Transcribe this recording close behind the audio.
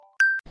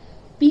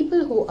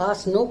People who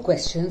ask no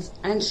questions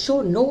and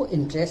show no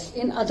interest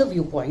in other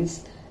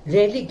viewpoints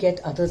rarely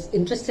get others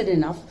interested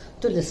enough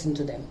to listen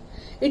to them.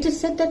 It is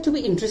said that to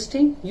be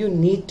interesting, you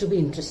need to be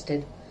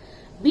interested.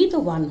 Be the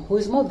one who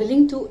is more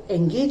willing to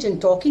engage in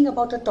talking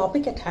about a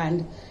topic at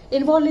hand,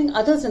 involving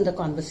others in the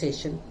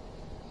conversation.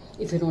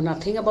 If you know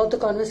nothing about the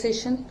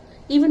conversation,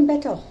 even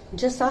better,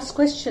 just ask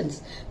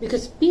questions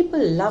because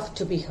people love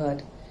to be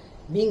heard.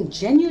 Being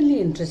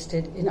genuinely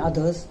interested in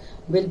others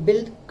will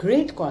build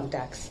great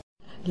contacts.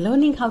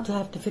 Learning how to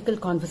have difficult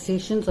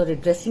conversations or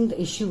addressing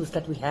the issues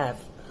that we have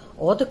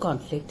or the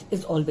conflict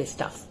is always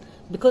tough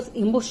because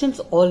emotions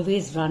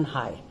always run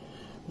high.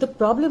 The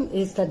problem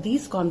is that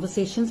these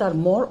conversations are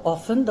more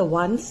often the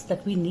ones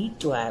that we need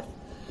to have.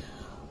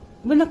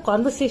 When a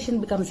conversation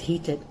becomes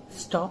heated,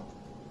 stop,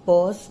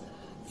 pause.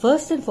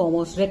 First and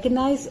foremost,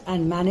 recognize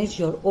and manage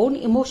your own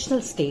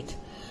emotional state.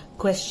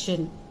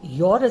 Question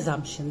your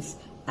assumptions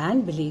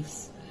and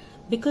beliefs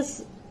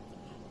because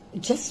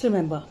just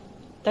remember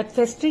that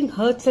festering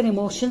hurts and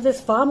emotions is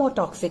far more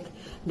toxic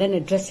than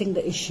addressing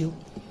the issue.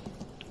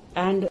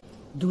 And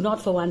do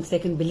not for one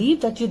second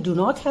believe that you do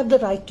not have the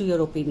right to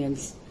your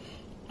opinions.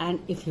 And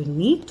if you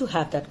need to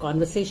have that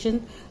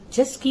conversation,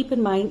 just keep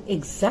in mind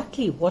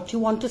exactly what you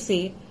want to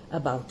say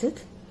about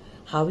it,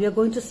 how you're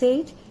going to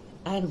say it,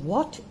 and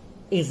what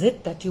is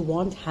it that you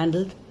want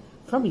handled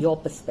from your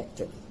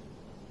perspective.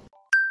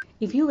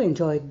 If you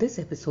enjoyed this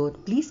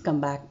episode, please come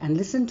back and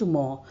listen to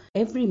more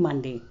every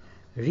Monday.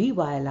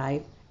 Rewire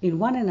Live in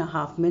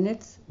 1.5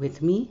 minutes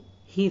with me,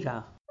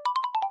 Hira.